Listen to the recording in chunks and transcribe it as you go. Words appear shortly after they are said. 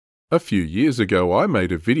A few years ago I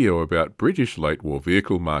made a video about British late war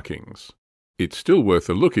vehicle markings. It's still worth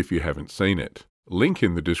a look if you haven't seen it. Link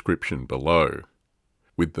in the description below.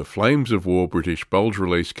 With the Flames of War British Bulge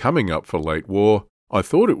release coming up for late war, I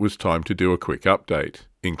thought it was time to do a quick update,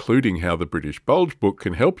 including how the British Bulge book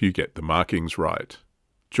can help you get the markings right.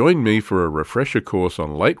 Join me for a refresher course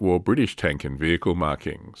on late war British tank and vehicle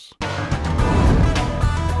markings.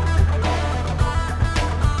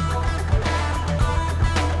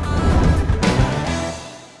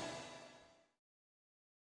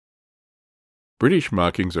 British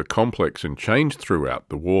markings are complex and changed throughout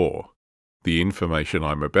the war. The information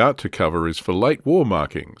I'm about to cover is for late war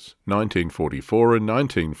markings, 1944 and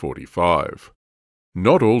 1945.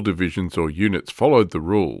 Not all divisions or units followed the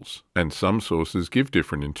rules, and some sources give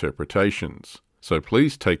different interpretations, so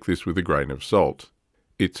please take this with a grain of salt.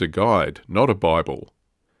 It's a guide, not a Bible.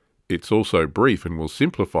 It's also brief and will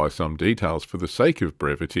simplify some details for the sake of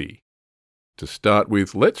brevity. To start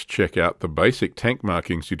with, let's check out the basic tank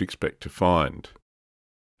markings you'd expect to find.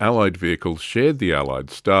 Allied vehicles shared the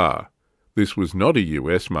Allied star. This was not a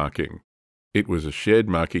US marking. It was a shared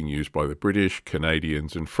marking used by the British,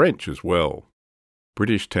 Canadians and French as well.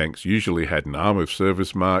 British tanks usually had an arm of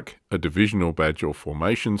service mark, a divisional badge or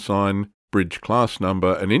formation sign, bridge class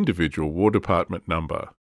number and individual War Department number.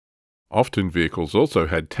 Often vehicles also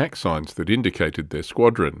had tack signs that indicated their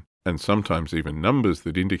squadron, and sometimes even numbers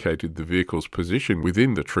that indicated the vehicle's position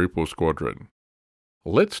within the troop or squadron.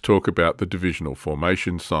 Let's talk about the divisional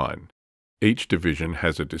formation sign. Each division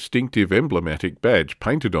has a distinctive emblematic badge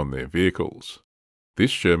painted on their vehicles.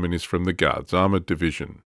 This Sherman is from the Guards Armoured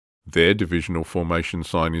Division. Their divisional formation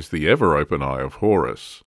sign is the ever-open Eye of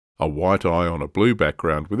Horus, a white eye on a blue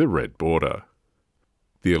background with a red border.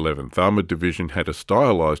 The 11th Armoured Division had a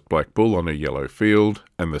stylised black bull on a yellow field,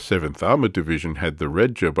 and the 7th Armoured Division had the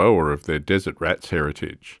red jerboa of their Desert Rats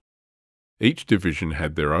heritage. Each division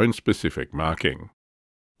had their own specific marking.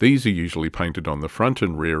 These are usually painted on the front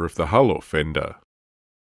and rear of the hull or fender.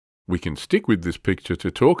 We can stick with this picture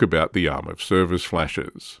to talk about the Arm of Service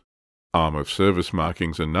flashes. Arm of Service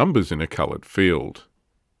markings are numbers in a coloured field.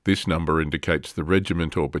 This number indicates the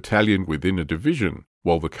regiment or battalion within a division,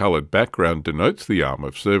 while the coloured background denotes the arm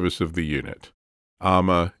of service of the unit.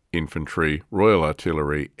 Armour, infantry, Royal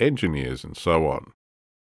Artillery, engineers and so on.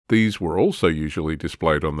 These were also usually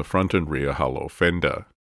displayed on the front and rear hull or fender.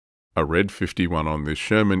 A red 51 on this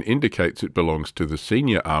Sherman indicates it belongs to the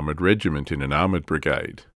senior armoured regiment in an armoured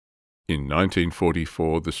brigade. In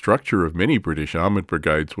 1944, the structure of many British armoured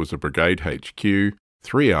brigades was a brigade HQ,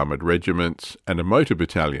 3 armoured regiments, and a motor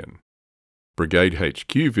battalion. Brigade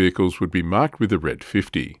HQ vehicles would be marked with a red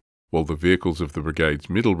 50, while the vehicles of the brigade's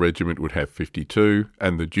middle regiment would have 52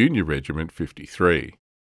 and the junior regiment 53.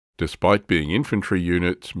 Despite being infantry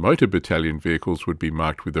units, motor battalion vehicles would be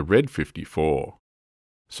marked with a red 54.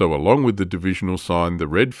 So along with the divisional sign, the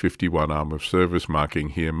red 51 Arm of Service marking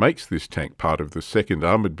here makes this tank part of the 2nd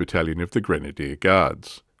Armoured Battalion of the Grenadier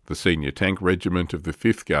Guards, the senior tank regiment of the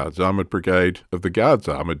 5th Guards Armoured Brigade of the Guards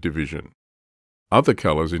Armoured Division. Other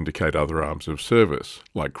colours indicate other arms of service,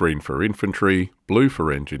 like green for infantry, blue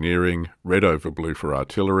for engineering, red over blue for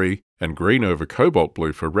artillery, and green over cobalt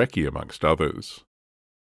blue for recce amongst others.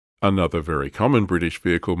 Another very common British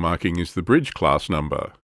vehicle marking is the bridge class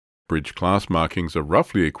number. Bridge class markings are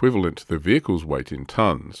roughly equivalent to the vehicle's weight in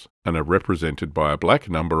tonnes, and are represented by a black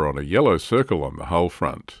number on a yellow circle on the hull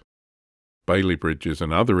front. Bailey bridges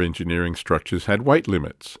and other engineering structures had weight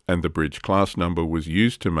limits, and the bridge class number was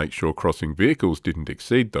used to make sure crossing vehicles didn't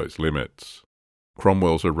exceed those limits.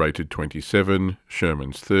 Cromwell's are rated 27,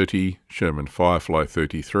 Sherman's 30, Sherman Firefly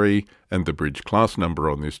 33, and the bridge class number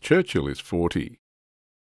on this Churchill is 40.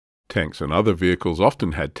 Tanks and other vehicles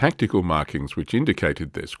often had tactical markings which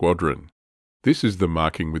indicated their squadron. This is the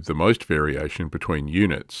marking with the most variation between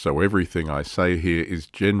units, so everything I say here is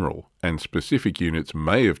general, and specific units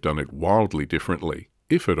may have done it wildly differently,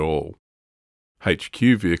 if at all. HQ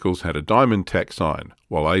vehicles had a diamond tack sign,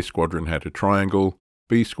 while A Squadron had a triangle,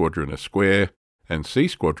 B Squadron a square, and C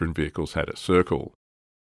Squadron vehicles had a circle.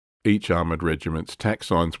 Each armoured regiment's tack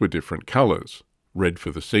signs were different colours. Red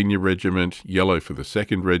for the senior regiment, yellow for the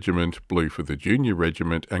 2nd regiment, blue for the junior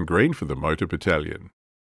regiment, and green for the motor battalion.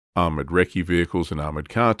 Armoured recce vehicles and armoured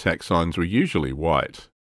car tack signs were usually white.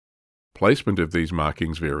 Placement of these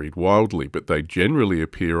markings varied wildly, but they generally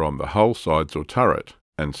appear on the hull sides or turret,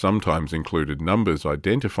 and sometimes included numbers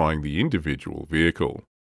identifying the individual vehicle.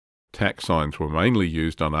 Tack signs were mainly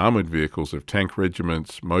used on armoured vehicles of tank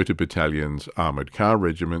regiments, motor battalions, armoured car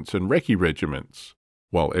regiments, and recce regiments,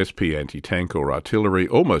 while SP anti-tank or artillery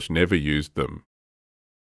almost never used them.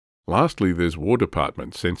 Lastly, there's War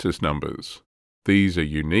Department census numbers. These are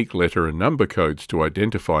unique letter and number codes to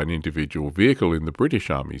identify an individual vehicle in the British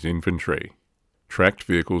Army's inventory. Tracked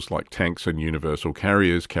vehicles like tanks and universal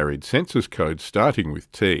carriers carried census codes starting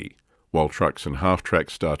with T, while trucks and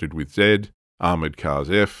half-tracks started with Z, armoured cars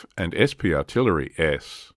F, and SP artillery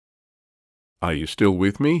S. Are you still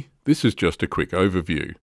with me? This is just a quick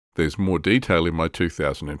overview. There's more detail in my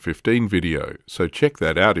 2015 video, so check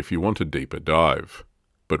that out if you want a deeper dive.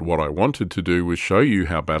 But what I wanted to do was show you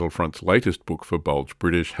how Battlefront's latest book for Bulge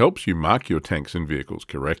British helps you mark your tanks and vehicles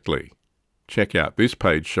correctly. Check out this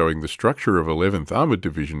page showing the structure of 11th Armoured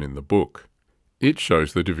Division in the book. It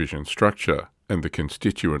shows the division structure and the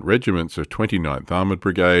constituent regiments of 29th Armoured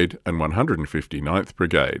Brigade and 159th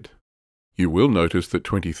Brigade. You will notice that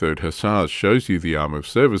 23rd Hussars shows you the Arm of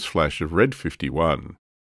Service flash of Red 51.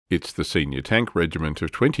 It's the senior tank regiment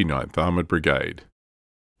of 29th Armoured Brigade.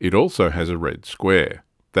 It also has a red square.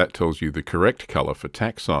 That tells you the correct colour for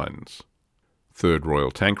tack signs. 3rd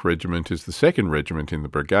Royal Tank Regiment is the 2nd regiment in the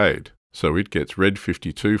brigade, so it gets red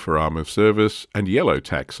 52 for Arm of Service and yellow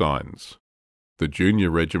tack signs. The junior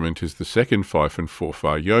regiment is the 2nd Fife and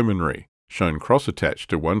Forfar Yeomanry, shown cross-attached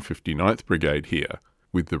to 159th Brigade here,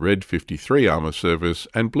 with the red 53 Arm of Service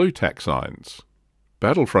and blue tack signs.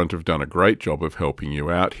 Battlefront have done a great job of helping you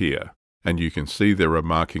out here, and you can see there are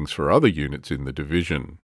markings for other units in the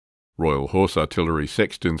division. Royal Horse Artillery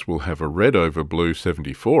Sextons will have a red over blue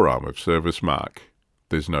 74 Arm of Service mark.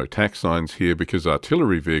 There's no tack signs here because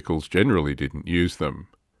artillery vehicles generally didn't use them.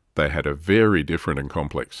 They had a very different and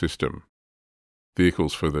complex system.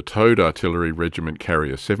 Vehicles for the Towed Artillery Regiment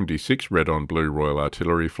carry a 76 red on blue Royal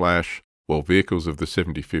Artillery flash, while vehicles of the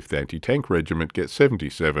 75th Anti-Tank Regiment get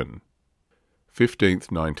 77. 15th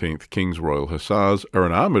 19th King's Royal Hussars are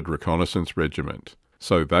an armoured reconnaissance regiment,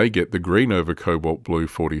 so they get the green over cobalt blue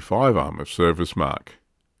 45 Arm of Service mark.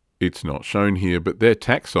 It's not shown here, but their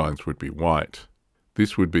tack signs would be white.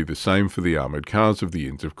 This would be the same for the armoured cars of the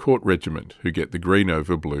Inns of Court Regiment, who get the green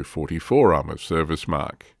over blue 44 Arm of Service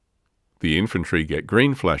mark. The infantry get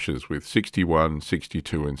green flashes with 61,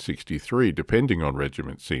 62 and 63 depending on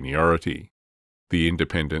regiment seniority. The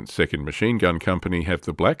independent 2nd Machine Gun Company have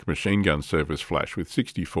the black machine gun service flash with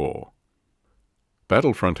 64.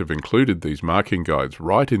 Battlefront have included these marking guides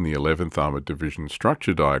right in the 11th Armoured Division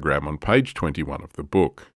structure diagram on page 21 of the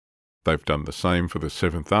book. They've done the same for the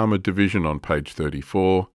 7th Armoured Division on page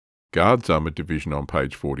 34, Guards Armoured Division on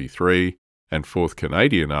page 43, and 4th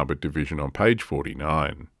Canadian Armoured Division on page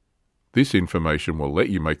 49. This information will let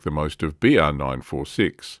you make the most of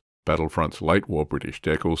BR946, Battlefront's late war British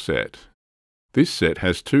Decal set. This set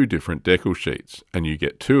has 2 different Decal sheets, and you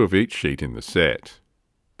get 2 of each sheet in the set.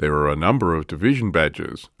 There are a number of division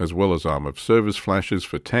badges, as well as Arm of Service flashes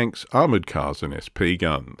for tanks, armoured cars and SP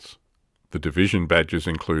guns. The division badges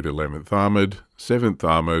include 11th Armoured, 7th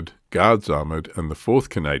Armoured, Guards Armoured and the 4th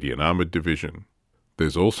Canadian Armoured Division.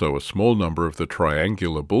 There's also a small number of the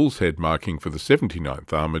triangular bull's head marking for the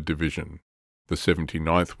 79th Armoured Division. The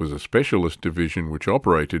 79th was a specialist division which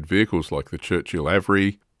operated vehicles like the Churchill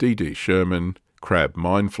Avery, DD Sherman, Crab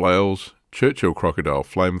mine flails, Churchill Crocodile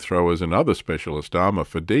flamethrowers and other specialist armour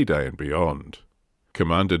for D-Day and beyond.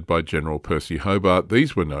 Commanded by General Percy Hobart,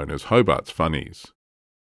 these were known as Hobart's Funnies.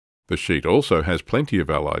 The sheet also has plenty of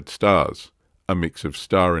allied stars, a mix of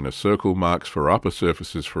star in a circle marks for upper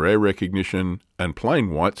surfaces for air recognition, and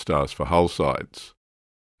plain white stars for hull sides.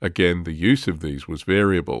 Again, the use of these was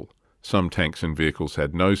variable. Some tanks and vehicles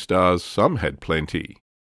had no stars, some had plenty.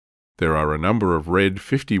 There are a number of red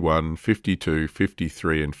 51, 52,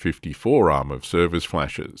 53 and 54 Arm of Service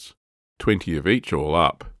flashes, 20 of each all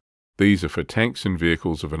up. These are for tanks and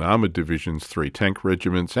vehicles of an Armoured Division's 3 tank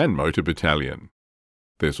regiments and motor battalion.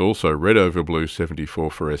 There's also red over blue 74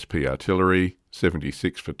 for SP artillery,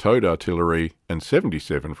 76 for towed artillery and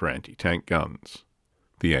 77 for anti-tank guns.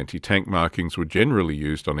 The anti-tank markings were generally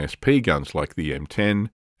used on SP guns like the M10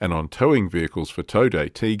 and on towing vehicles for towed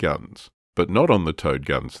AT guns, but not on the towed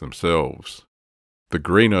guns themselves. The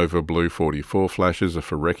green over blue 44 flashes are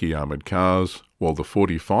for recce armoured cars, while the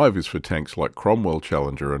 45 is for tanks like Cromwell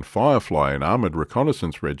Challenger and Firefly and armoured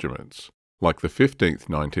reconnaissance regiments, like the 15th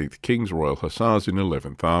 19th King's Royal Hussars in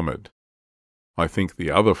 11th Armoured. I think the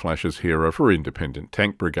other flashes here are for independent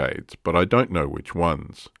tank brigades, but I don't know which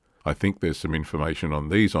ones. I think there's some information on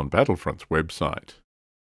these on Battlefront's website.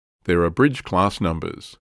 There are bridge class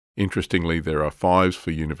numbers. Interestingly, there are 5s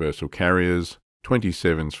for universal carriers,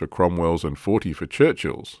 27s for Cromwells and 40 for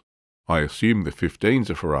Churchills. I assume the 15s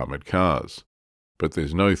are for armoured cars. But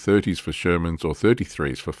there's no 30s for Shermans or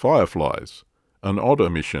 33s for Fireflies. An odd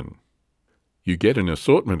omission. You get an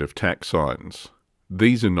assortment of tack signs.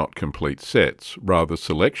 These are not complete sets, rather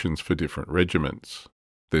selections for different regiments.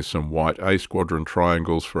 There's some white A Squadron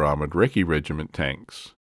triangles for Armoured Recce Regiment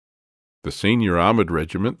tanks. The Senior Armoured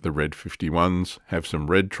Regiment, the Red 51s, have some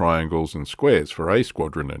red triangles and squares for A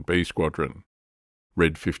Squadron and B Squadron.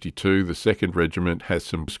 Red 52, the 2nd Regiment, has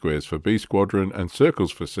some squares for B Squadron and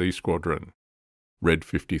circles for C Squadron. Red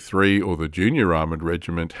 53, or the Junior Armoured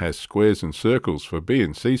Regiment, has squares and circles for B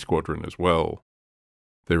and C Squadron as well.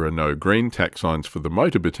 There are no green tack signs for the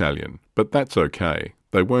Motor Battalion, but that's okay,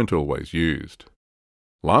 they weren't always used.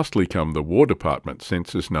 Lastly come the War Department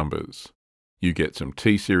Census numbers. You get some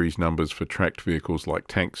T-Series numbers for tracked vehicles like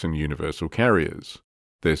tanks and universal carriers.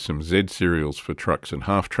 There's some Z serials for trucks and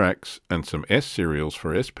half-tracks, and some S serials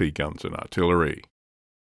for SP guns and artillery.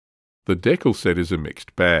 The Decal set is a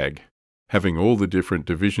mixed bag. Having all the different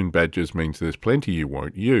division badges means there's plenty you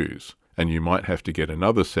won't use, and you might have to get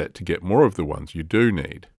another set to get more of the ones you do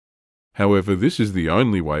need. However, this is the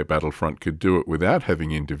only way Battlefront could do it without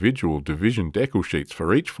having individual division decal sheets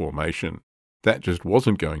for each formation. That just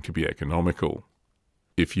wasn't going to be economical.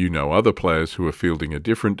 If you know other players who are fielding a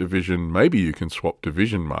different division, maybe you can swap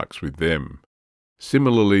division marks with them.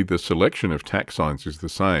 Similarly, the selection of tack signs is the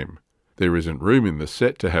same. There isn't room in the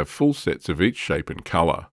set to have full sets of each shape and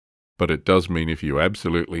colour. But it does mean if you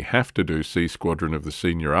absolutely have to do C Squadron of the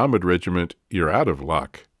Senior Armoured Regiment, you're out of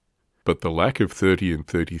luck. But the lack of 30 and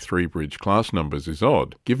 33 bridge class numbers is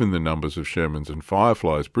odd, given the numbers of Shermans and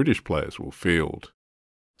Fireflies British players will field.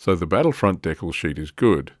 So the Battlefront decal sheet is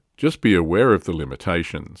good, just be aware of the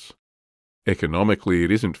limitations. Economically, it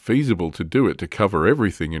isn't feasible to do it to cover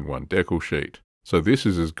everything in one decal sheet, so this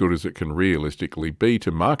is as good as it can realistically be to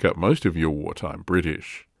mark up most of your wartime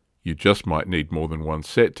British. You just might need more than one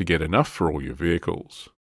set to get enough for all your vehicles.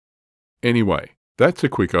 Anyway, that's a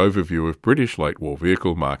quick overview of British late war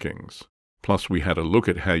vehicle markings. Plus we had a look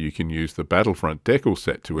at how you can use the Battlefront decal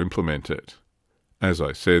set to implement it. As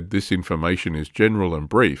I said, this information is general and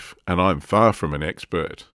brief, and I'm far from an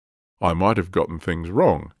expert. I might have gotten things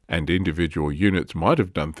wrong, and individual units might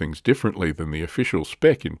have done things differently than the official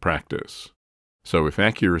spec in practice. So if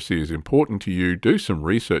accuracy is important to you, do some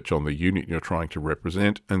research on the unit you're trying to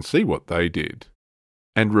represent and see what they did.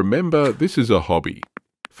 And remember, this is a hobby.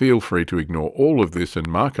 Feel free to ignore all of this and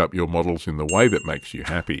mark up your models in the way that makes you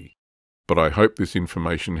happy. But I hope this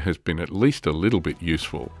information has been at least a little bit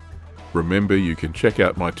useful. Remember, you can check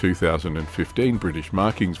out my 2015 British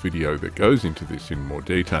markings video that goes into this in more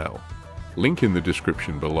detail. Link in the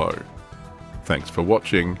description below. Thanks for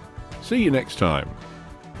watching. See you next time.